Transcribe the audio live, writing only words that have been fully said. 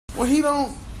he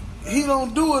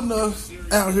don't do enough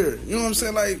out here. You know what I'm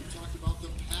saying? Like,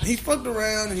 he fucked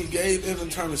around and he gave Evan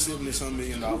Turner $70-some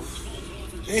million. And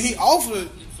he offered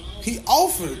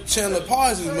Chandler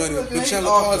Parsons money, but Chandler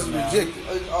Parsons rejected.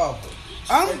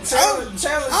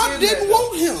 I didn't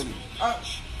want him. I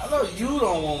know you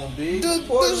don't want him, big.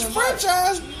 The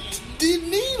franchise didn't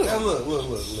need him. Now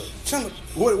look. Chandler,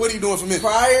 what are you doing for me?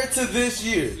 Prior to this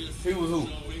year, he was who?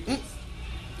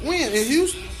 When? In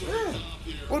Houston? Yeah.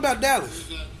 What about Dallas?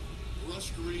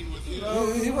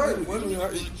 He hurt.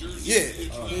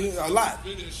 Yeah, a lot.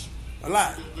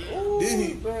 Ooh,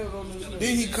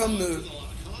 Then he come to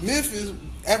Memphis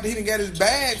after he done got his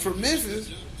bag from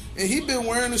Memphis, and he been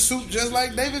wearing a suit just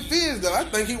like David Fisdale. I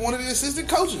think he one of the assistant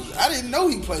coaches. I didn't know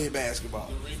he played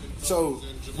basketball. So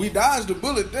we dodged the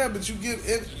bullet there, but you give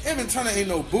Evan Turner ain't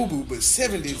no boo boo, but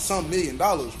 $70-some million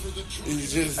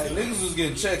is just. Hey, niggas was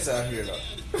getting checks out here though.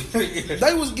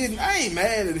 They was getting. I ain't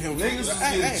mad at him. Niggas was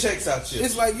getting checks out here.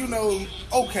 It's like,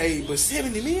 okay, but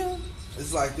 $70 million.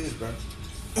 It's like this, bro.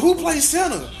 Who plays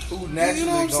center? Who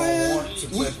naturally gonna want to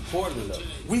play for Portland though?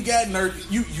 We got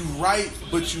Nurkic. You right,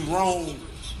 but you wrong.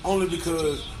 Only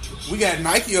because we got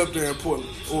Nike up there in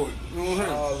Portland. Or you know what I'm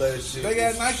saying? All that shit. They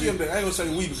got Nike up there. I ain't gonna say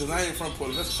we because I ain't from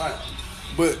Portland. That's a fact.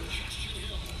 But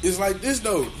it's like this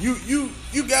though. You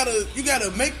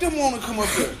gotta make them want to come up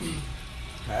there.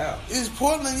 How? It's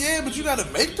Portland, yeah, but you gotta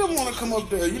make them want to come up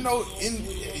there. You know,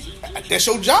 that's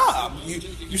your job.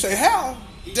 You say how?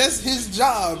 That's his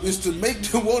job is to make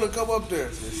them want to come up there.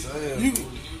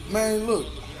 Man, look,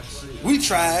 we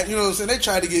tried. You know what I'm saying? They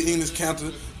tried to get Enes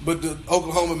Kanter, but the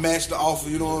Oklahoma matched the offer.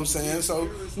 You know what I'm saying? So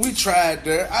we tried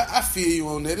there. I feel you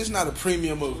on that. It's not a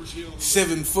premium of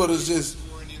 7-footers just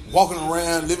walking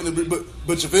around living the.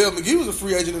 But JaVale McGee was a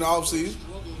free agent in the offseason.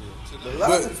 The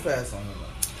Lions passed on him.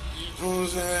 You know what I'm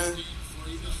saying?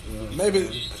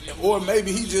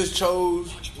 Maybe he just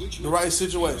chose the right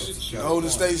situation. The Golden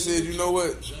State said, you know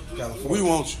what? California. We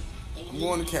want you. I'm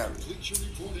going to Cali.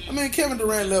 I mean, Kevin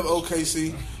Durant left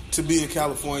OKC to be in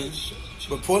California,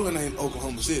 but Portland ain't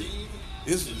Oklahoma City.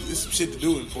 It's some shit to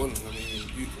do in Portland. I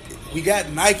mean, we got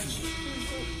Nike.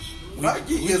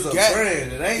 Nike is a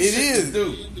brand. It ain't shit to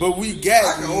do. But we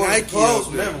got Nike clothes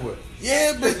from everywhere.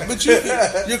 Yeah, but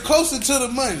you're closer to the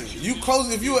money. You close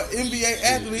if you're an NBA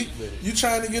athlete. You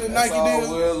trying to get a Nike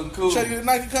deal. Well and cool. Trying to get a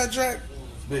Nike contract.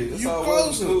 Big. You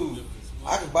closer. Well cool.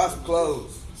 I can buy some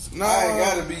clothes. No, I ain't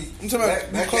gotta be. I'm talking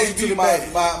about that closer can't to be the my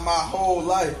bag. my whole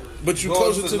life. But you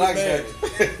closer to the bag.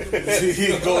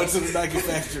 He's going to the Nike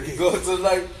factory. Going to the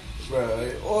Nike.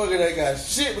 Bro, Oregon ain't got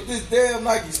shit with this damn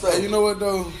Nike stuff. Hey, you know what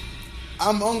though?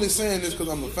 I'm only saying this because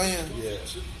I'm a fan. Yeah.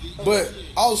 But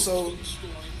also,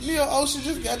 Neil Olshey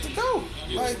just got to go.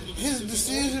 Like, his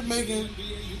decision making,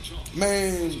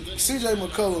 man, CJ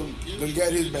McCollum done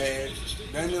got his bag.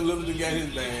 Damian Lillard done got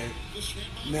his bag.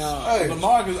 Now,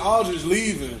 LaMarcus Aldridge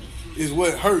leaving is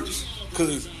what hurts.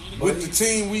 Because with the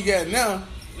team we got now,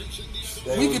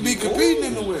 we could be competing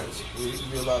in the West. We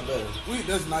could be a lot better.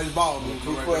 That's a nice ball move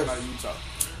right there by Utah.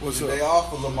 What's up? They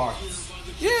offer LaMarcus.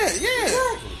 Yeah.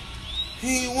 Exactly.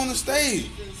 He didn't want to stay.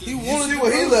 He wanted to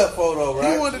he left for though,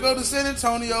 right? He wanted to go to San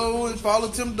Antonio and follow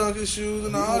Tim Duncan's shoes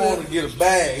and all that. He wanted to get a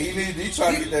bag. He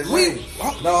trying to get that ring.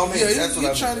 No, I mean that's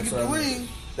what trying to get the ring.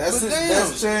 That's his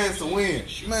best chance to win.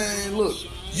 Man, look,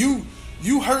 you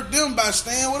hurt them by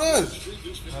staying with us.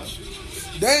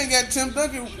 They ain't got Tim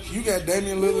Duncan. You got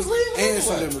Damian Lillard and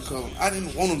CJ McCollum. I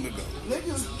didn't want him to go.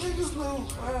 Niggas knew.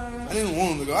 I didn't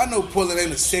want him to go. I know Portland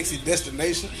ain't a sexy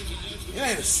destination. It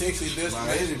ain't a sexy destination.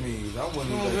 By any means, I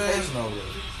wouldn't even vacation over there.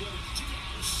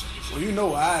 Well, you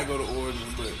know I go to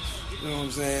Oregon, but you know what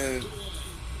I'm saying?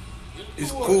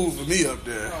 It's cool for me up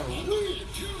there.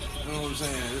 You know what I'm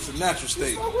saying? It's a natural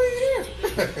state. We here.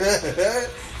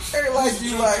 Ain't like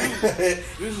you like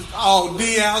this is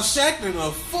Deion Shackton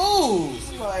a fool.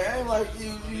 Like ain't like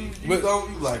you don't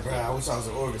you like, bro, I wish I was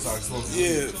in Oregon so I could smoke some.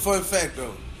 Yeah, fun fact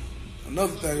though.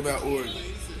 Another thing about Oregon,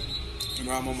 you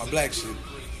know, I'm on my black shit.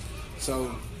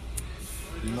 So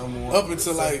number one, up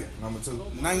until like number 2,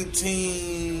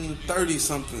 1930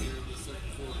 something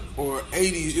or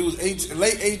 80s, it was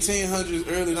late 1800s,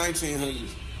 early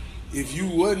 1900s. If you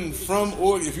wasn't from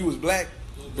Oregon, if you was black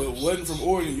but wasn't from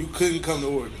Oregon, you couldn't come to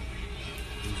Oregon.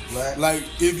 Black. Like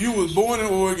if you was born in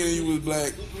Oregon and you was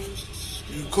black,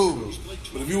 you cool.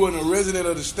 But if you wasn't a resident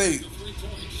of the state,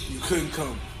 you couldn't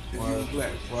come if you was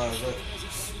black. Why is that?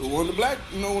 But one of the black,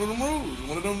 you know, one of them rules,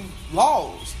 one of them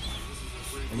laws.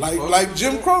 Like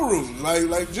Jim Crow rules,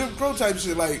 like Jim Crow type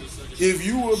shit. Like if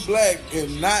you were black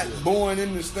and not born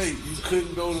in the state, you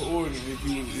couldn't go to Oregon. If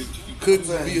you couldn't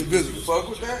be a visitor. You fuck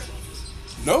with that?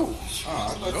 No. I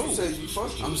thought you said you fuck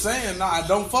with it. I'm saying, nah, I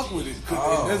don't fuck with it.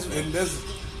 And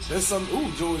that's some,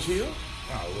 George Hill.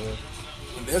 Oh, well.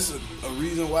 And that's a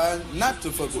reason why not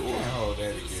to fuck with Oregon. I can't hold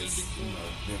that against them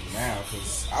now,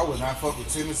 because I would not fuck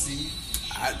with Tennessee.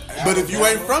 But if you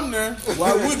ain't from there,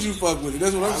 why would you fuck with it?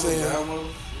 That's what I'm saying.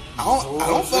 I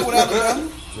don't fuck with Alabama.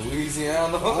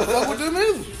 Louisiana. I don't fuck with them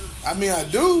either. I mean, I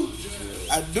do.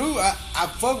 I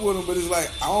fuck with them, but it's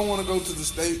like I don't want to go to the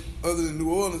state other than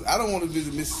New Orleans. I don't want to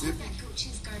visit Mississippi.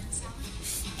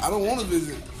 I don't want to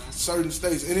visit certain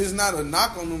states, and it's not a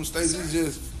knock on them states. It's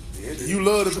just you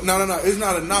love the no. It's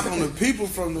not a knock on the people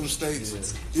from them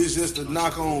states. It's just a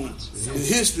knock on the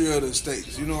history of the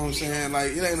states. You know what I'm saying?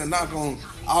 Like it ain't a knock on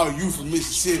you from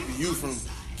Mississippi, you from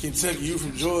Kentucky, you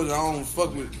from Georgia. I don't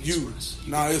fuck with you.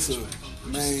 Nah, it's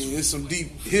some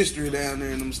deep history down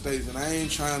there in them states, and I ain't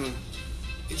trying to.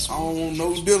 I don't want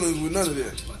no dealings with none of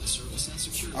that.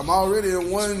 I'm already in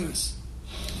one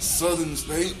southern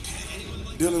state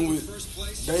dealing with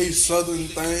they southern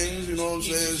things, you know what I'm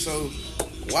saying? So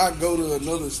why go to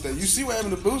another state? You see what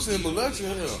happened to Boosie in Biloxi?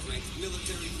 Hell,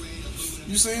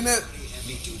 you seen that?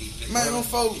 Man, them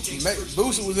folks,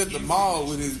 Boosie was at the mall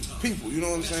with his people, you know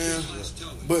what I'm saying?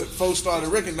 But folks started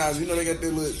recognizing, they got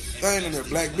their little thing in there,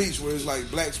 Black Beach, where it's like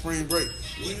Black Spring Break.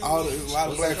 A lot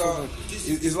of black folks.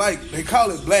 It's like, they call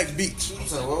it Black Beach.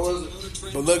 So what was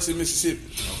it? Biloxi, Mississippi.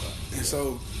 Okay. And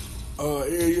so,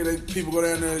 every year people go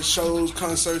down there, shows,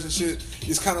 concerts and shit.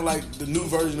 It's kind of like the new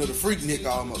version of the Freaknik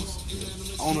almost.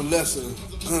 On a lesser,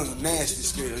 nasty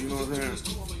scale, you know what I'm saying?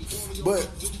 But,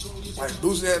 like,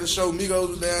 Boosie had the show, Migos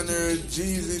was down there,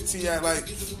 Jeezy, T.I., like,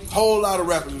 whole lot of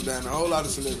rappers was down there, a whole lot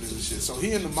of celebrities and shit. So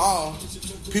he in the mall,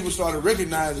 people started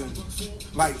recognizing,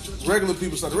 like, regular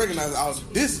people started recognizing,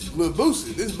 this little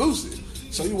Boosie, this Boosie.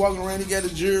 So he walking around, he got the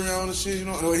jury on and shit,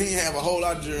 No, he didn't have a whole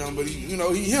lot of jury on, but he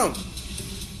him.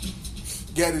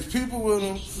 Got his people with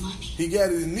him. He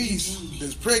got his niece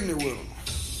that's pregnant with him.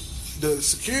 The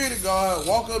security guard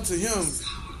walk up to him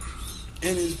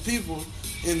and his people,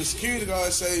 and the security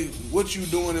guard say, "What you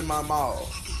doing in my mall?"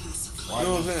 You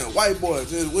know what I'm saying? White boy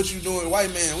says, "What you doing,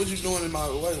 white man? What you doing in my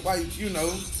white? What you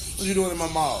doing in my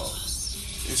mall?"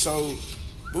 And so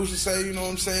Boosie say, you know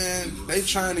what I'm saying? They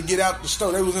trying to get out the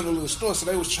store. They was in a little store, so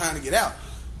they was trying to get out.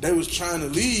 They was trying to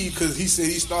leave because he said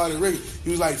he started regular. He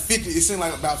was like 50. It seemed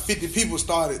like about 50 people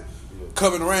started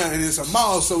coming around, and it's a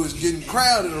mall, so it's getting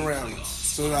crowded around them.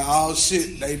 So like, oh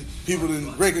shit, people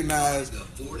didn't recognize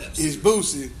it's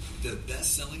Boosie.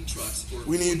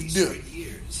 We need to do it.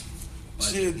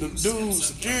 Shit, the dude,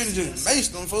 security just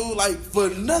maced them, fool, like for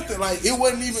nothing. Like it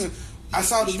wasn't even. I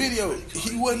saw the video.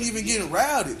 He wasn't even getting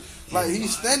rowdy. Like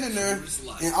he's standing there,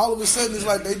 and all of a sudden it's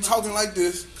like they talking like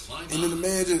this, and then the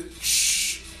man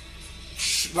just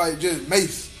like just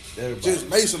mace. Just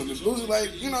macing them. And Boosie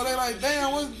like, they like,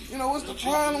 damn, what's the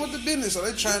problem with the business? So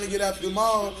they trying to get out the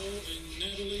mall,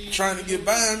 trying to get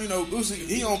by him. Boosie,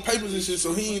 he on papers and shit,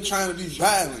 so he ain't trying to be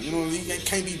violent. He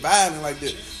can't be violent like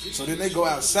that. So then they go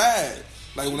outside.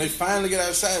 Like when they finally get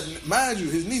outside, mind you,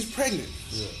 his niece pregnant.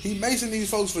 Yeah. He macing these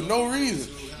folks for no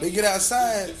reason. They get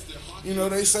outside,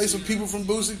 they say some people from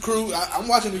Boosie crew. I'm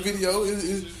watching the video.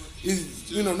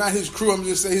 It's not his crew. I'm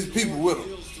just saying his people with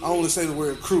him. I don't want to say the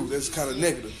word crew. That's kind of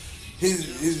negative.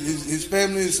 His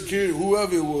family and security,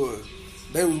 whoever it was,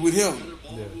 they was with him.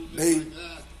 Yeah. They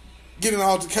get an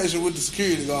altercation with the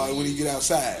security guard when he get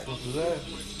outside.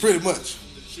 Pretty much.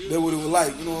 That's what it was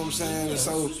like, you know what I'm saying? And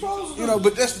so,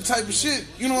 but that's the type of shit,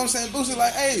 you know what I'm saying? Boosie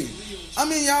like, hey, I'm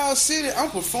in y'all city. I'm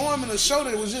performing a show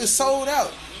that was just sold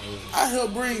out. I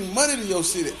helped bring money to your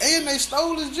city. And they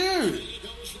stole his jewelry.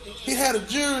 He had a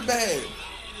jewelry bag.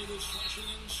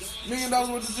 $1 million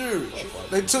worth of jewelry.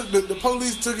 They took the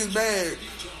police took his bag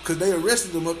because they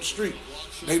arrested him up the street.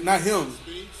 Not him,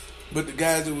 but the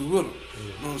guys that was with him. You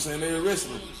know what I'm saying? They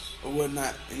arrested him or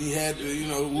whatnot, and he had to,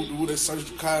 who they searched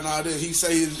the car and all that. He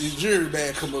say his jewelry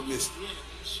bag come up missing.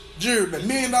 Jewelry bag, $1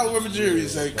 million worth of jewelry, he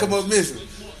say come up missing.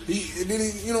 And then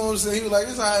he, you know what I'm saying? He was like,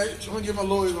 it's all right. I'm gonna get my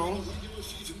lawyers on.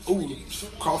 Ooh,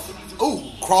 Crawford. Ooh,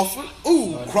 Crawford.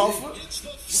 Ooh, Crawford.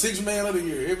 6th man of the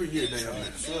year every year, damn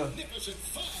man. Sure.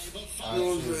 You know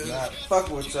what I'm saying?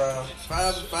 Fuck with y'all.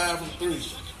 5 from 3.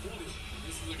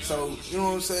 So, you know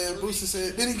what I'm saying? Boosie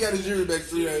said, then he got his jury back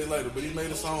 3 days later, but he made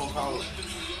a song called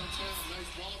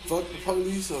Fuck the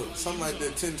Police or something like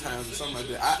that 10 times or something like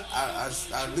that. I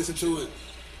listened to it.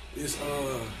 It's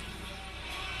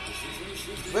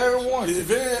very warranted. It's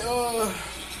very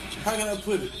how can I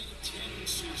put it?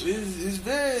 It's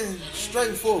very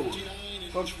straightforward.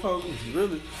 Fuck the police,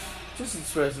 really. Just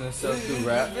expressing himself through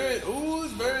rap.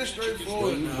 It's very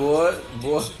straightforward. Boy,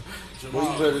 you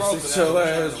better sit your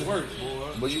ass. Work,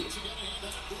 boy.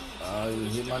 You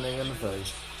hit my nigga in the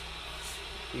face.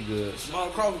 He good. Jamal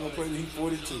Crawford gonna play till he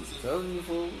 42. Telling you,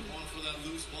 fool.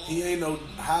 He ain't no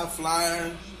high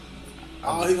flyer.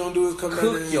 All he gonna do is come back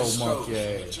there Cook and your stroke. monkey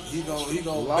ass. He gonna As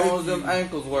long as them baby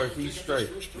ankles work, he's straight.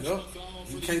 you. Yep.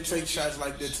 You can't take shots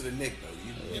like that to the neck though.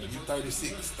 You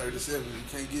 36, 37. You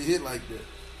can't get hit like that.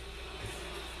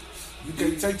 You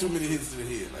can't take too many hits to the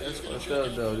head. Like That's that. fucked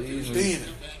up, though. These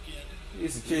Then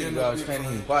security guards can't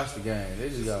even watch the game. They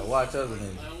just gotta watch other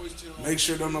niggas. make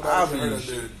sure don't I'll nobody be- hurt up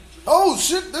there. Oh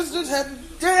shit! This just happened.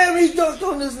 Damn, he dunked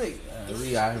on this nigga.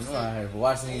 We out here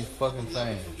watching these fucking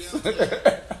fans.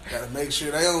 Gotta make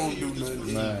sure they don't do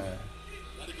nothing. Man.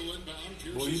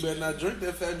 Boy, you better not drink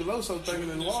that Fabuloso thinking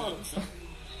it's water.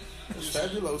 It's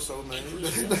Fabuloso, man.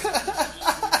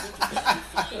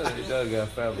 He does got Yeah,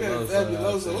 Fabuloso.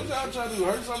 Fabuloso. What y'all trying to do?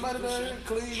 Hurt somebody down here?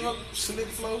 Clean up, slick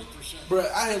flow? Bruh,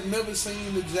 I have never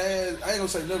seen the Jazz. I ain't gonna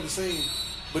say never seen,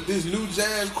 but this new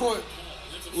Jazz court.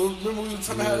 Remember we were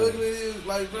talking about how ugly it is?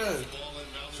 Like, bruh,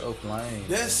 So plain.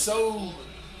 that's so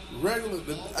regular.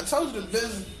 I told you the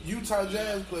best Utah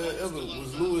Jazz player ever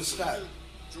was Louis Scott.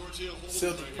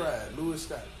 Celtic pride, Louis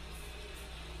Scott.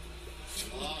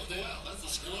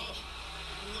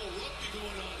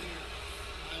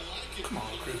 Come on,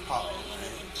 Chris Paul,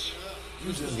 man.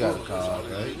 You just He got a look call, Chris Paul.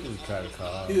 bro. He just got a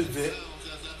call. He a vet.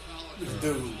 Look at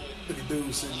dude. Look at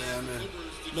dude sitting down there.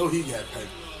 No, he got paper.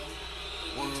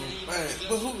 Man,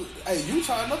 but who? Hey,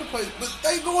 Utah, another place. But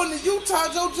they going to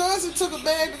Utah. Joe Johnson took a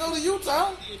bag to go to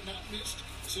Utah.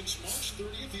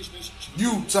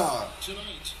 Utah.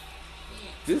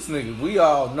 This nigga, we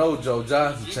all know Joe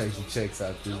Johnson chasing checks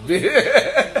out this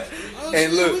bitch.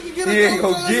 And look, he ain't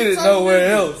gonna get it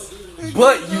nowhere else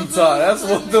but Utah. That's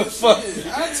what the fuck.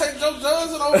 I take Joe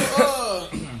Johnson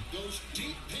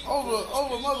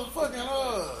over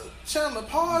motherfucking Chandler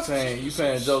Parsons. You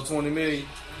paying Joe $20 million?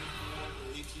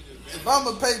 If I'm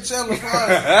gonna pay Chandler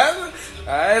Parsons,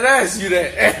 I ain't asked you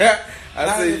that. I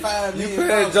 $95 said you million.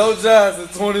 paying Joe Johnson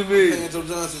 $20 paying million. Joe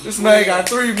Johnson. This man got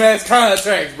 3 max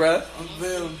contracts, bruh. I'm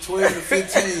paying him 12 to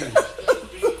 15.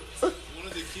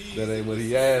 That ain't what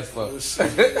he asked for. Let's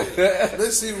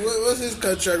see what's his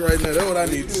contract right now. That's what I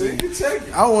need to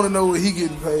see. I want to know what he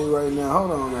getting paid right now.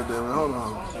 Hold on, goddamn. Hold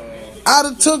on. I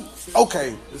done took.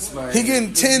 Okay, he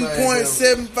getting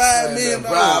 $10.75 million.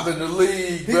 Robbing the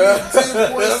league, He bro. getting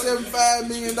 $10.75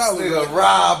 million. Nigga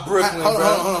rob Brooklyn, Hold bro.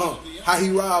 on. How he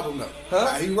robbed them though? Huh?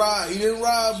 How he robbed? He didn't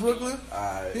rob Brooklyn.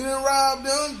 Alright. He didn't rob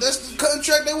them. That's the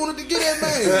contract they wanted to get that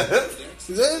man.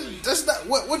 That's not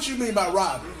what you mean by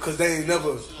robbing? Because they ain't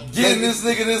never Getting this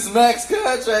nigga this max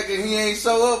contract and he ain't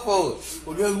show up for it.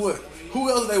 Well, guess what? Who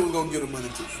else they was gonna give the money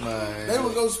to? Man. They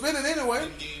was gonna spend it anyway.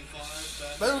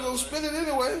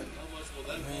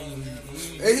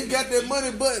 And he got that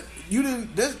money, but you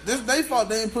didn't. This they fault.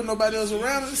 They ain't put nobody else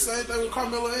around. It's the same thing with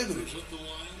Carmelo Anthony.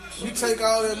 You take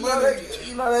all that money.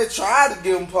 They tried to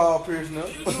give him Paul Pierce now.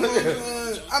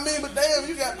 I mean, but damn,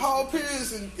 you got Paul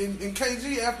Pierce and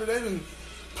KG after they done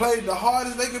played the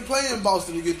hardest they could play in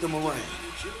Boston to get them a ring.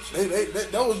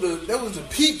 That was the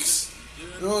peaks.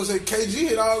 You know what I'm saying? KG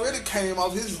had already came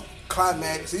off his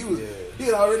climax. He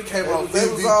had already came off. They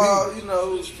was all, you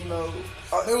know,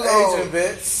 It was all Asian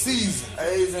vets. season.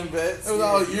 Asian vets. It was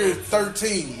all year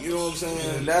 13. You know what I'm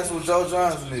saying? And that's what Joe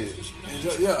Johnson is.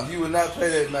 Yeah. You would not pay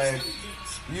that man.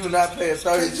 You would not pay a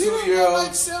KG 32-year-old.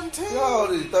 like 17. How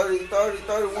old is he? 30,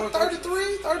 31,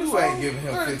 33, 34. You ain't giving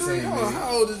him 33. 15 Hold on, million.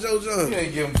 how old is Joe Johnson? You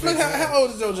ain't giving Look, 15. how old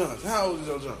is Joe Johnson? How old is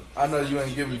Joe Johnson? I know you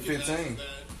ain't giving 15. Hey,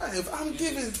 if I'm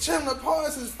giving Chandler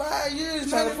Parsons 5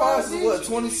 years, Chandler Parsons, what,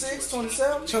 26,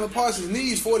 27? Chandler Parsons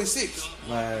needs 46.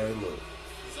 Man, look.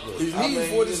 He I needs mean,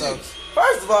 46. you know,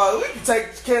 first of all, we can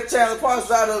take Chandler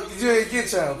Parsons out of because you ain't get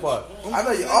Chandler Parsons. I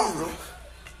know you offered him,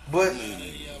 but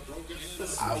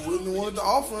I wouldn't have wanted to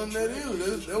offer him that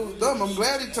either. That was dumb. I'm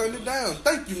glad he turned it down.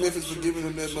 Thank you, Memphis, for giving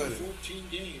him that money.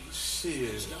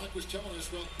 Shit.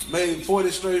 Made 40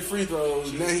 straight free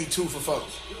throws. Now he 2 for 4.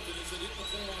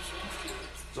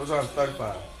 Joe Johnson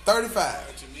 35. 35.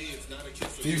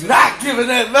 He's not giving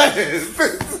that man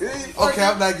 15. Okay,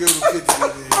 I'm not giving him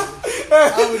 15.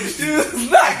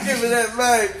 You're not giving that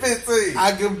man 15.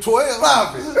 I give him 12.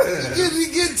 Stop it.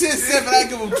 He get 10-7, I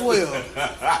give him 12.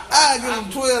 I give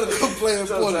him 12 to come play in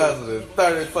Joe Portland. Johnson is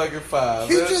 30 fucking 5.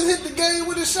 He man. just hit the game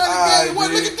with a shot I at game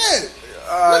 1. Look did. at that.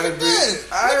 All Look at that.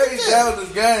 I Look ain't at that. down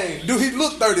this game. Do he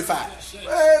look 35? Man,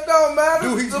 it don't matter.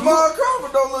 Dude, he Jamal look-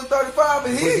 Crawford don't look 35,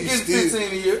 but he But ain't he getting still-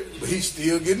 15 a year. But he's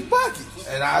still getting buckets.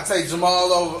 And I take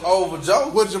Jamal over Joe.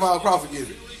 What Jamal Crawford give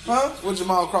it? Huh? What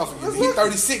Jamal Crawford give it? He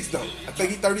 36 though. I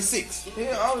think he 36.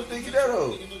 Yeah, I don't think he that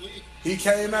old. He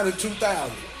came out in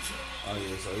 2000. Oh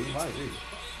yeah, so he might be.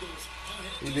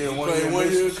 He did Played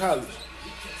 1 year in college.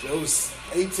 That was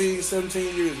 18,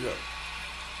 17 years ago.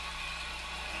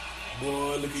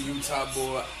 Boy, look at Utah,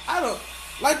 boy. I don't,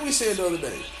 like we said the other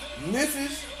day,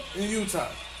 Memphis and Utah.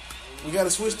 We got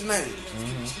to switch the names.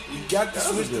 Mm-hmm. We got to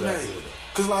switch the names.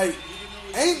 Because, like,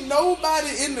 ain't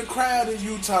nobody in the crowd in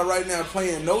Utah right now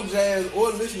playing no jazz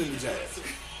or listening to jazz.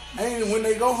 Ain't when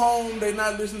they go home, they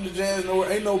not listening to jazz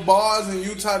nowhere. Ain't no bars in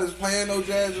Utah that's playing no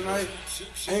jazz tonight.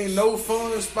 Ain't no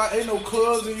fun spot. Ain't no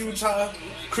clubs in Utah.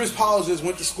 Chris Paul just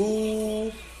went to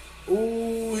school.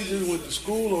 Ooh, he just went to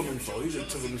school on them folks. He just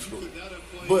took them to school.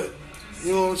 But,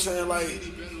 you know what I'm saying? Like,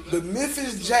 the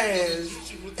Memphis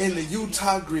Jazz and the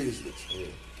Utah Grizzlies.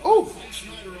 Ooh.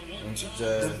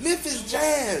 The Memphis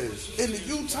Jazz and the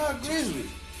Utah Grizzlies.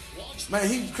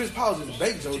 Man, Chris Paul just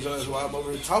baked Joe Johnson while I'm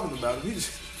over here talking about him. He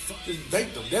just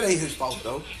baked him. That ain't his fault,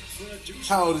 though.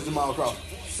 How old is Jamal Crawford?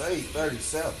 Say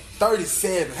 37.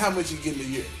 37. How much he getting a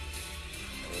year?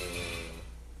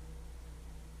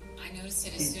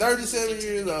 He's 37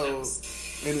 years old,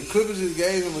 and the Clippers just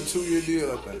gave him a 2-year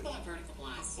deal, I think. Well,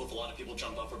 if a lot of people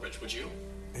jump off a bridge, would you?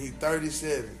 He's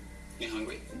 37. You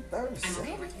hungry?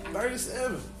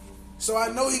 37. So I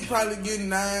know he probably getting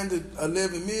 9 to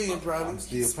 11 million, probably. I'm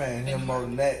still paying him more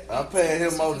than that. I'm paying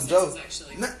him more than Joe.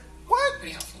 What?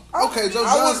 Okay, Joe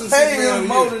I Johnson was paying him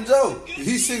more than Joe.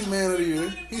 He's 6th man of the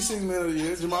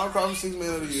year. Jamal Crawford 6th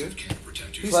man of the year.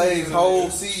 He plays whole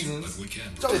seasons.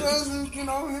 Joe Johnson, you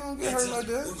know, he don't get hurt like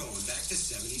that.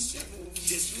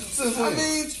 I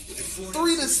mean,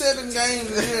 3 to 7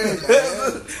 games a year,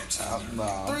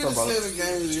 man. 3 to 7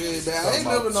 games a year, man. I ain't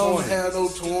never known to have no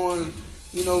torn,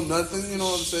 you know, nothing, you know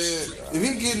what I'm saying? If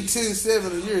he getting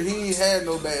 10-7 a year, he ain't had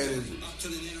no bad injuries.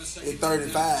 At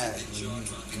 35.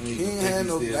 He ain't had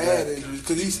no bad injuries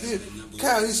because he still,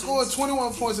 Kyle, he scored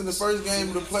 21 points in the first game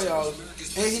of the playoffs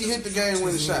and he hit the game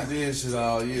winning shot. He did shit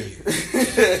all year. He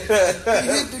hit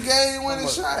the game winning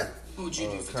shot. What would you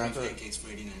do for 3 pancakes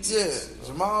for 89 cents? Yeah,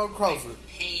 Jamal Crawford.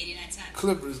 Pay 89 cents.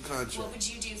 Clippers contract. What would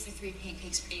you do for 3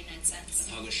 pancakes for 89 cents?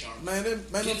 Man, them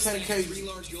pancakes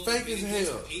fake as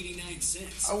hell.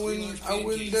 I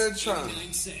wouldn't dare try.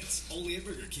 Only at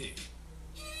Burger King.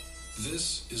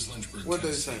 This is Lynchburg. What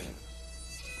they saying?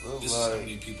 This is how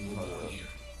many people were born here.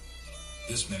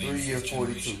 This many 3 years, first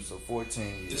 42, generation. so 14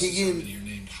 years. This He is getting somebody you're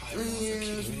named high 3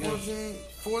 years,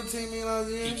 14 million a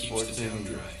He year. keeps 14 the town years.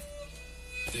 dry.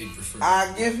 They prefer.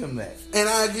 I give him that. And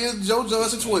I give Joe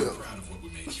Johnson 12. Proud of what we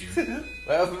make here.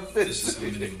 Well, This is how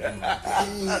many were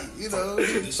born. You know,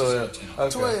 This So, is our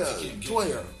town.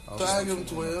 12. So I give him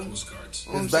 12. Postcards.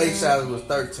 You know what I'm his base saying? salary was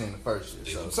 13 the first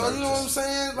year. So you know what I'm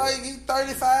saying? Like he's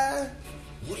 35.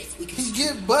 He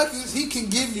get buckets. He can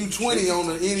give you 20 on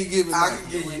any given I night.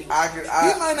 can give you. He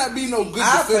might not be no good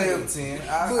I pay defender. him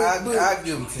 10. But I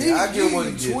give him 10. he I give him what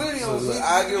he give gets. you 20 on Look, any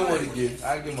I give him given what he night. gets.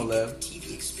 I give him 11.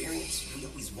 TV experience we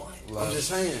always wanted. I'm just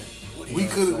saying. We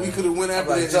could have went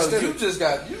after Like, that Joe,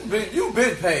 instead you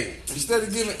been paid. instead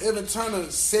of giving Evan Turner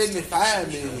 75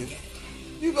 million.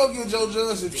 You go get Joe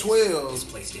Johnson 12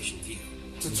 PlayStation View.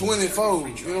 to 24.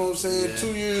 You know what I'm saying?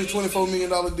 2 years, $24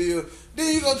 million deal.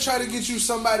 Then you go try to get you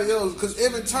somebody else because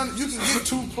Evan Turner, you can get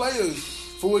 2 players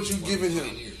for what you giving him.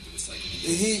 And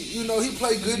he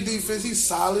play good defense. He's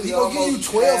solid. He gonna give you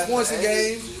 12 points a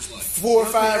game, 4 or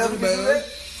 5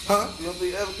 rebounds. Huh? You don't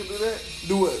think Evan can do that?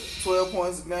 Do what? 12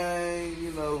 points a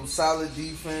game, solid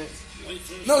defense.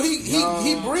 No,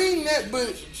 he bring that, but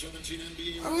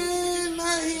I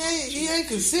mean, he ain't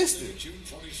consistent.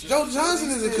 Joe Johnson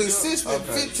is a consistent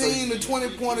 15 to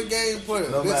 20 point a game player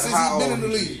since he's been in the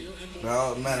league.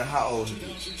 No matter how old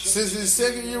he is. Since his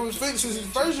second year was finished, since his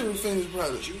first year was finished,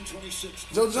 probably.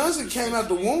 Joe Johnson came out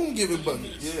the womb giving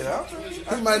buckets. Yeah,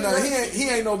 He might not. He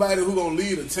ain't nobody who gonna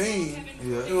lead a team.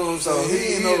 Yeah. You know what I'm So saying?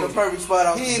 he ain't in the perfect spot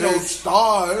out He the ain't no bench.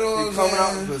 star. You know what He I'm coming out,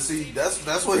 saying? but see,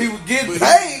 that's what he was getting But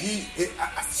paid.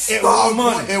 At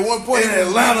one point, in he was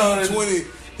Atlanta, getting 20.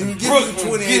 He was Brooklyn giving you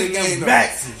 28 a getting game. the though.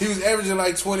 maxes. He was averaging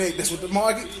like 28. That's what the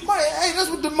market. Hey, that's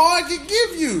what the market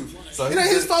give you. So it he ain't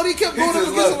his just- fault. He kept he going up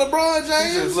just against lucky. LeBron He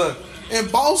James. just lucky. In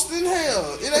Boston,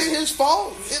 hell, it ain't his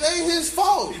fault. It ain't his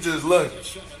fault. He just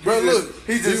lucky. Bro, look,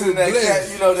 He just he in was that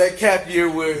blessed. cap, that cap year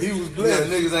where He was blessed.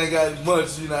 Niggas ain't got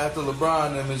much, after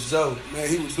LeBron and Miss Joe. Man,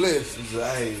 he was blessed. He's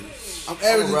like, hey, I'm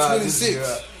averaging ride this 26. year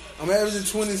out. I'm averaging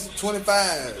 20,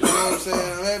 25. You know what I'm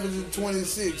saying? I'm averaging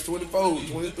 26, 24,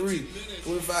 23,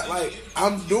 25. Like,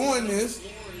 I'm doing this.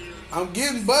 I'm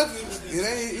getting buckets. It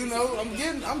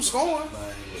ain't, I'm scoring.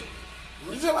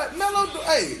 It's just like Melo.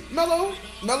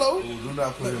 Melo. do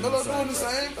not put him in Melo the doing the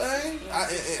same same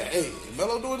thing.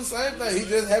 Melo doing the same thing. He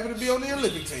just happened to be on the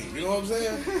Olympic team. You know what I'm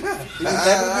saying? He just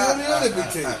happened to be on the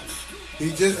Olympic team. He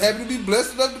just happened to be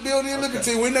blessed enough to be on the Olympic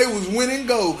team when they was winning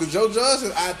gold. Because Joe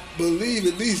Johnson, I believe,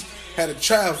 at least had a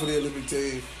trial for the Olympic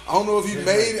team. I don't know if he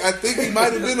made it. I think he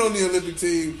might have been on the Olympic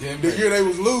team the year they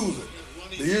was losing.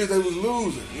 The years they was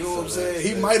losing. You know what I'm saying?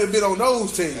 He might have been on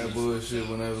those teams. That bullshit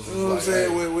when they was You know what I'm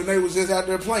saying? When they was just out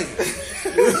there playing.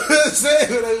 You know what I'm saying?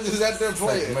 When they was just out there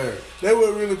playing. They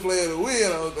weren't really playing to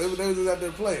win. They was just out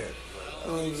there playing.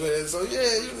 You know what I'm saying? So, yeah,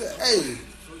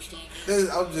 hey,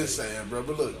 I'm just saying, bro.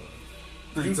 But look.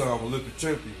 3-time Olympic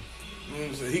champion. You know what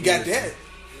I'm saying? He got that.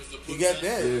 He got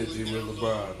that. Yeah, G with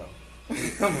LeBron,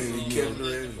 though. I mean, he kept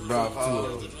Durant. LeBron,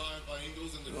 too.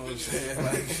 You know what I'm saying?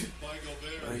 Like,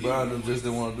 LeBron just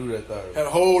didn't want to do that third. had a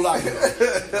whole lot of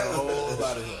help. Had a whole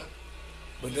lot of help.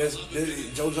 But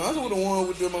Joe Johnson would have won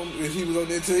with them if he was on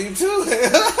their team too.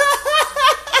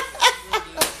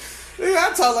 Nigga,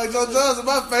 I talk like Joe Johnson,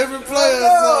 my favorite player.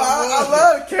 I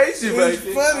love Casey, It's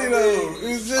baby. funny though.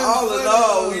 It's just All in funny,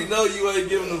 all, though. we know you ain't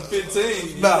giving them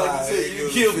 15. Nah, Like you said, you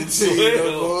killed them 15. 12.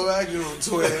 No, boy, I give him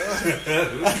 12.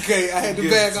 I had to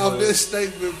back off this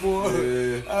statement, boy.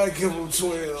 Yeah. I give him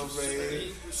 12, man.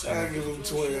 I give him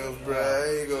 12, bro. I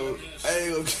ain't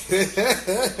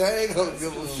gonna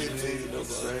give him 15, no,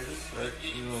 bro.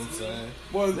 You know what I'm saying?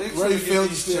 Boy, Niggas Ray get Felton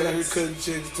these still out here checks. cutting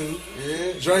chicks too.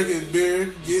 Yeah. Drinking beer,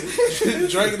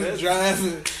 drinking and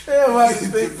driving. Everybody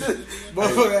thinks that.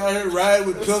 Motherfucker out here riding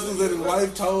with pistols that his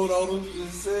wife told on him.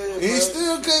 And he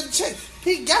still couldn't check.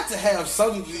 He got to have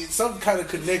some kind of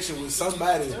connection with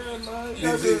somebody.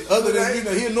 Other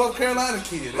than, he a North Carolina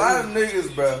kid. A lot of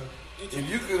niggas, bro. If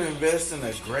you could invest in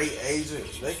a great agent,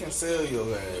 they can sell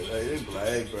your ass. Hey, they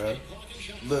black, bro.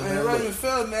 Look, Man, man, Raymond look.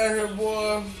 Felton out here,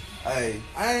 boy. Hey,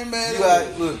 I ain't mad you at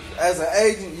got, look, as an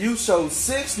agent, you show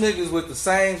 6 niggas with the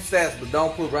same stats, but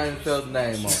don't put Raymond Felton's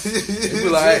name on. You be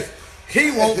like,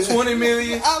 hey, he want 20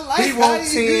 million. I like he how want you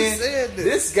 10. just said that.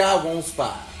 This guy wants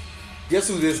 5. Guess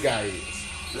who this guy is?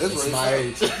 That's It's Ray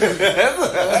my Felton.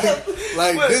 age.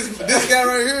 Like this guy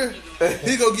right here,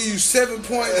 he gonna give you 7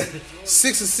 points,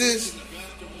 6 assists,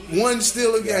 1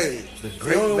 steal a game. He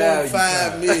great only value want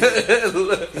 5 time.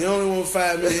 million. He only want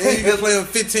 5 million. And he can play him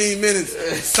 15 minutes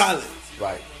solid.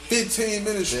 Right. 15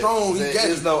 minutes strong. He got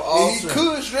there's it. no And he alternate.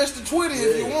 could stretch to 20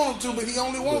 if he Yeah. wanted to, but he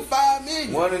only want 5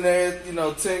 million. One in there,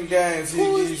 10 games.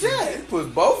 Who is that? He puts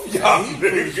both of y'all. He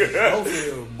puts both of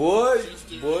them. Boy,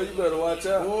 you better watch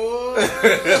out. Boy,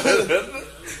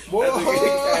 boy, He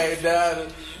came down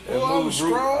and boy, I'm moved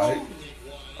strong.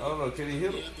 I don't know, can he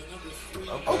hit him?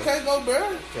 Okay, go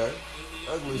Barry. Okay.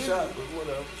 Ugly shot, but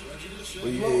whatever.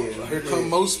 But yeah, Here come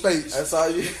Mo Space. that's all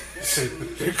you.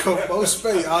 Here come Mo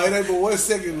Space. All right, ain't but 1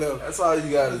 second left. That's all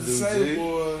you gotta do, Say, G.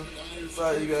 boy, That's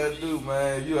all you gotta do,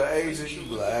 man. You an agent, you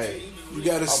be like, hey, you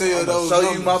gotta sell I'm those. show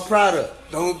numbers. you my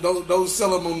product. Don't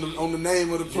sell them on the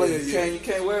name of the player You yet.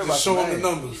 can't worry Just about show the them the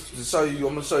name. numbers. Just show you.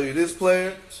 I'm gonna show you this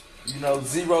player.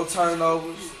 0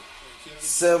 turnovers,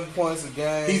 7 points a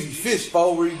game. He's efficient.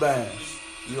 4 rebounds.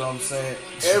 You know what I'm saying?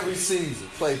 Every season,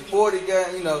 play 40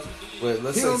 games. But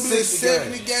let's He say gonna be a 60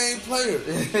 70 games. game player.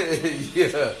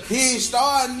 Yeah. He ain't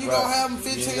starting. You Right. gonna have him You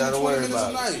 15 ain't to gotta 20 worry minutes a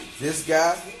about it. night. This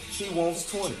guy, he wants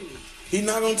 20. He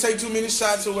not gonna take too many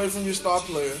shots away from your star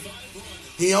player.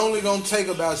 He only gonna take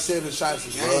about 7 shots a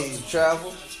Loves game. to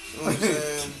travel. You know what I'm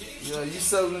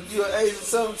saying? You're an agent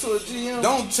selling to a GM.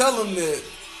 Don't tell him that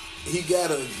he got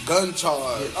a gun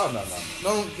charge. Oh no.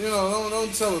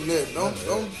 Don't tell him that. Don't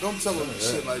tell him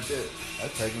shit like that.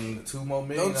 That's taking 2 more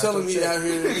million. Don't tell him he out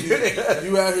here.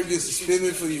 You out here get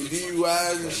suspended for your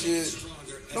DUIs and shit.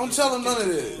 Don't tell him none of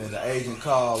that. And the agent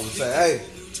called and say, hey,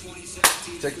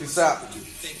 check this out.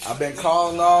 I've been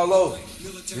calling all over.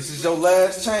 This is your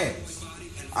last chance.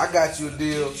 I got you a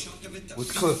deal with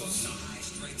the Clippers.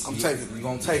 I'm taking it. You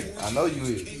gonna take it. I know you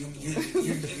is.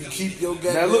 You keep your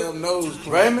Now look, goddamn nose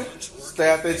clean. Raymond, stay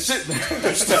out that shit now.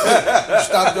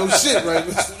 Stop your shit,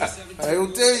 Raymond. I ain't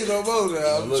gonna tell you no more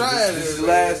now. I'm Look, trying this is here, your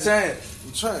man. last chance.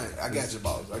 I'm trying. I got you,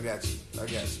 boss. I got you.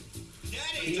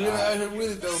 He really out here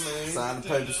with it though, man. Sign the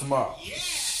papers tomorrow.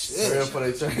 Shit. Real for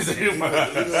they change tomorrow.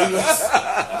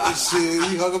 Shit,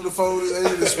 he hung up the phone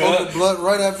and smoked the blunt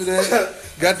right after that.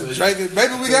 Got to drinking.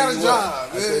 Maybe we got a job.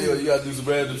 I tell you what, you gotta do some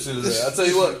random shit today. I tell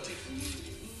you what.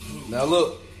 Now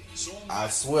look, I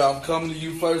swear I'm coming to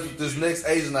you first with this next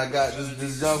agent I got.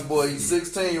 This young boy, he's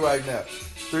 16 right now.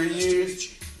 3 years.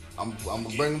 I'm gonna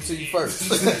bring him to you first.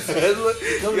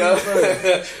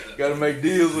 Gotta make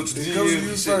deals with the He comes to you GMs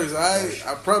and shit. first.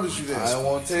 I promise you I that. don't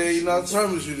want to tell you I nothing.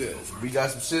 promise you that. We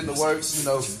got some shit in the works.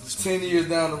 10 years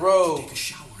down the road,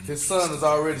 his son is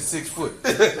already 6 foot.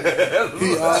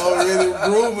 He already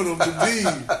grooming him to be.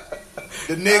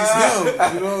 the next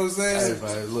him. You know what I'm saying? Hey,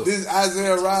 man, look. This is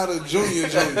Isaiah Ryder Jr. You know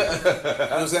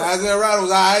what I'm saying? Isaiah Ryder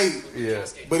was alright, Yeah.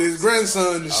 but his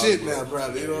grandson the shit now,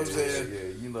 probably. You know what I'm saying?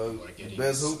 Yeah, you know, the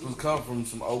best hoopers come from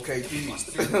some OK kids.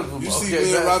 From You see OK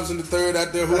Glenn guys. Robinson III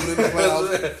out there hooping in the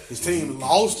playoffs. His team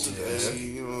lost today.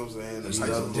 You know what I'm saying? That's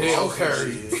like Dale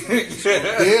Curry.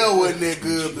 Dale wasn't that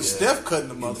good, but Steph cutting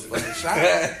the motherfucking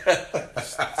shine.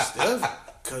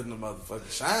 Steph cutting the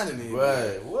motherfucking shine in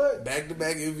there. Right, what?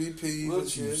 Back-to-back MVPs and What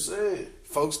you shit. said?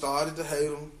 Folks started to hate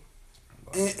him.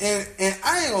 And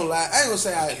I ain't gonna lie, I ain't gonna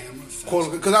say I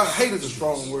quote because I hate is a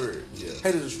strong word.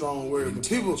 Hate is a strong word, but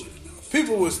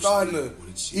people were starting to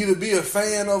either be a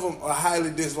fan of him or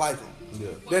highly dislike him. Yeah.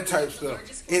 That type of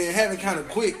stuff. And it happened kind of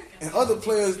quick. And other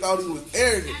players thought he was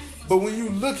arrogant. But when you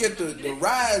look at the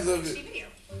rise of it,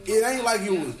 it ain't like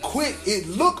it was quick. It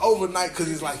looked overnight because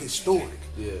it's like historic.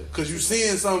 Yeah. Because you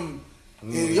seeing something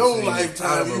in your seen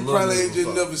lifetime you probably ain't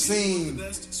just never seen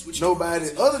nobody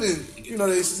other than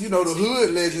the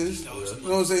hood legends. You know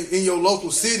what I'm saying? In your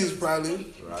local cities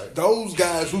probably. Right. Those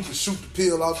guys who can shoot the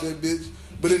pill off that bitch.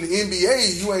 But in the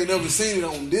NBA, you ain't never seen it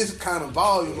on this kind of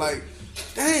volume. Like,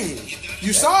 dang,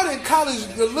 you saw it in college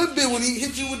a little bit when he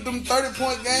hit you with them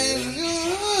 30-point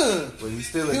games. But he's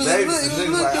still He a was Davidson. a Niggas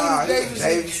little like, ah, dude he's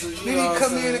Davidson. Davidson. Then he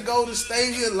come in and go to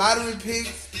state here, lottery pick.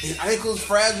 His ankles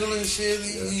fragile and shit.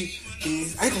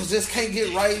 His ankles just can't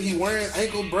get right. He wearing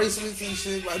ankle bracelets and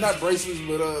shit. Like not bracelets,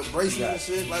 but bracelets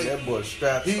and shit. Like that boy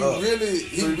strapped he up. really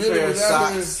pair was of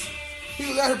out here. socks. He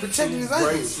was out here protecting his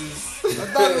ankles. Braces. I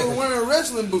thought he was wearing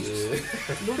wrestling boots.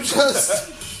 It was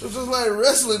just like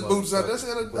wrestling boots out there.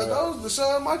 Like those the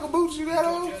Shawn Michael boots you got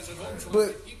on.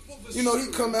 But he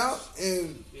come out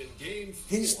and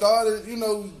he started,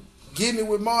 getting it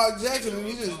with Mark Jackson and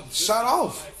he just shot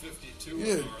off.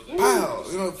 Yeah, pow.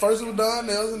 First it was Don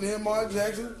Nelson, then Mark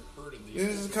Jackson. Then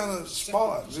it just kind of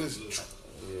sparked. He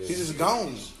just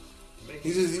gone.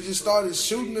 He just started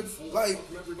shooting it. Like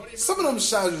some of them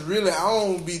shots really, I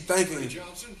don't be thinking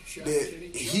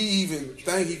that he even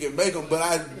think he can make them. But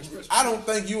I don't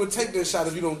think you would take that shot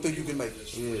if you don't think you can make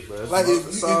it. Yeah, bro. Like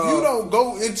if you don't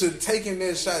go into taking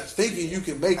that shot thinking you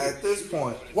can make it, At this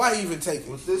point, why even take it?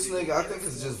 with this nigga, I think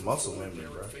it's just muscle memory,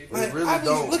 bro. Like, It really I be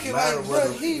don't looking matter like, what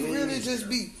bro, he really just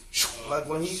be. Like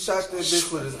when he shot that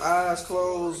bitch with his eyes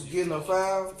closed, getting a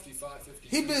foul.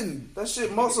 He been That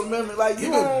shit muscle memory. Like he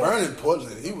you been know, burning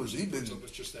Portland. He been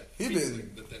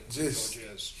just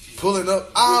pulling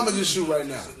up. I'ma just shoot right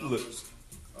now. Look,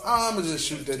 I'ma just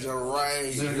shoot that joint right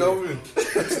just here. go in.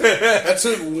 I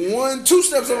took 2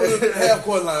 steps over the half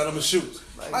court line. I'ma shoot.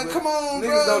 Like come on, Niggas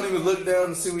bro. don't even look down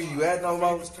to see where you at no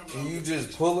more, and you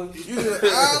just pulling. You just,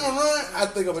 I'ma run. I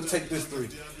think I'm gonna take this 3.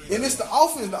 And it's the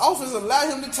offense. The offense allow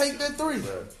him to take that 3.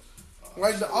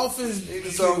 Like the offense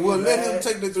will let him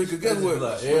take that 3. Cause guess what?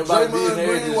 Like, When everybody being Draymond there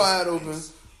Green just- wide open.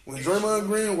 When Draymond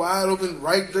Green wide open,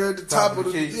 right there at the top of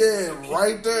the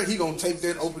right there, he gonna take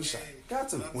that open shot. Got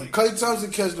to. When Klay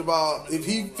Thompson catch the ball, if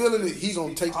he feeling it, he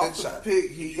gonna take that Off the shot.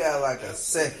 pick, he got like a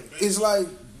second. It's like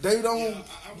they don't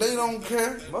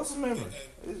care. Muscle memory.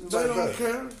 It's They like, don't bro,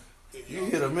 care. you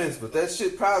hit or miss, but that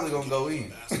shit probably gonna go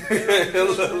in.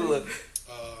 Look.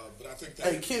 But I think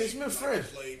Hey, Kenny Smith fresh.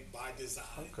 played by design.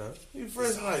 Okay. He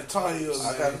fresh like Tar Heels.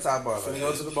 I got the top bar. Finna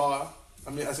go to the bar.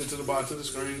 I said to the bar, to the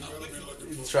screen.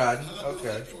 You tried.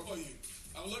 Okay.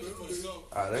 I'm looking for so.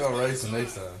 Alright, they're gonna race him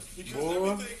next time. Because Boy.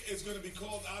 everything is going to be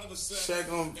called out of a set Shaq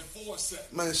gonna, in 4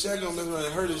 seconds. man, Shaq gonna mess around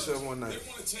and hurt himself one night. They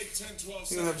want to take 10, 12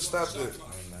 He gonna have to stop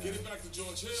that. Get it back to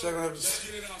George Hill. Shaq gonna have Let's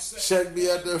to. get it out set. Shaq be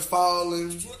out there falling,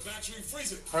 Factory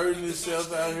freeze it. hurting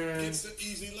himself out here, It's an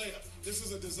easy layup. This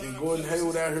is a design. and Gordon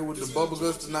Hayward out here with the bubble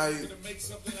guts tonight. to make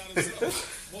something out of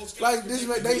himself. Most Like this,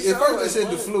 man, at first they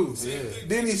said the flu.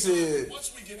 Then he said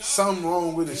once we get out, something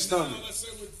wrong with his stomach. let's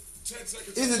say with 10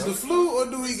 seconds. Is it the flu or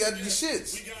do he got the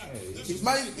shits? He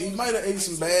might have ate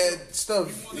some bad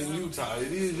stuff in Utah.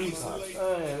 It is Utah.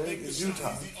 It's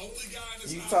Utah.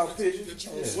 Utah pigeon.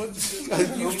 Yeah. What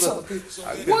Utah?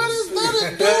 What is that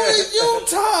to do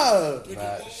in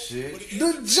Utah? Nah, shit.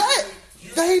 The jazz.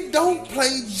 They don't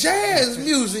play jazz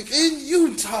music in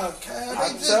Utah, Cal. They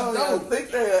I'm just telling you, I don't.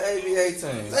 think they're an ABA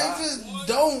team. They just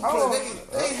don't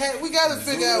play. We got to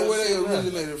figure out where they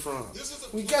originated from.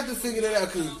 We got to figure that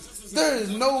out because there is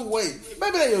no way.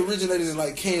 Maybe they originated in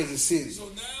like Kansas City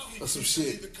or some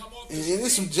shit. And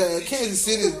it's some jazz. Kansas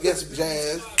City got some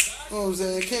jazz. You know what I'm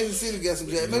saying? Kansas City got some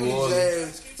jazz. Maybe it's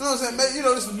jazz. You know what I'm saying? Maybe,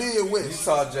 this is Midwest.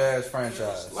 Utah Jazz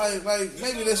franchise. Like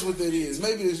maybe that's what that is.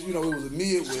 Maybe this, it was a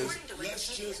Midwest.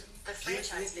 The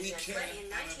franchise began in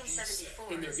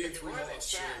 1974 as the New Orleans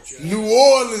Jazz. New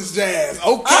Orleans Jazz.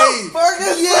 Okay. Oh,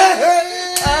 Ferguson.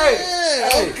 Yeah. Hey.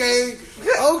 Okay.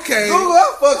 Okay. Google,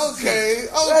 I fucks with you. Okay.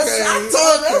 I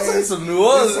told you, I said some New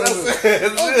Orleans.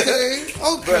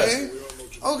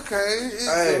 Okay. It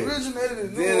Hey, originated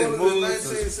in New then it Orleans in moved to-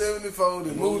 1974.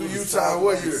 They moved to Utah. Salt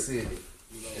What Lake year? City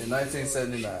in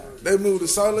 1979. They moved to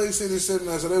Salt Lake City in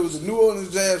 79. So they was the New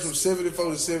Orleans Jazz from 74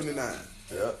 to 79.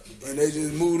 Yep. And they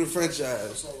just moved the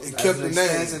franchise and As kept an the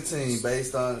name. expansion team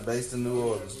based in New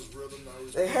Orleans.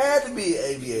 They had to be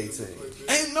an ABA team.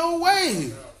 Ain't no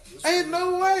way.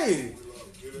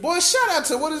 Boy, shout out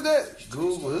to, what is that?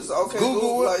 Google. It's okay.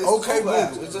 Google. Like, it's Okay, Google app.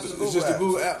 Google. It's just a It's Google just a app.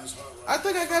 Google app. I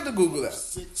think I got the Google app.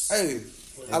 Hey,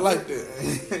 I like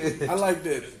that. I like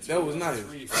that. That was nice.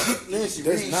 Then she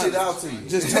That's read nice. shit out to you.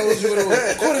 Just told you what it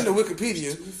was. According to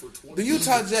Wikipedia, the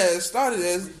Utah Jazz started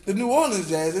as the New Orleans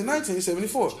Jazz in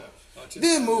 1974.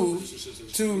 Then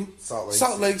moved to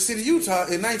Salt Lake City, Utah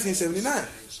in 1979.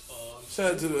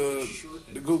 Shout out to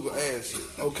the Google ass shit.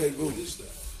 Okay, Google.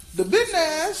 The Big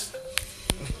Nash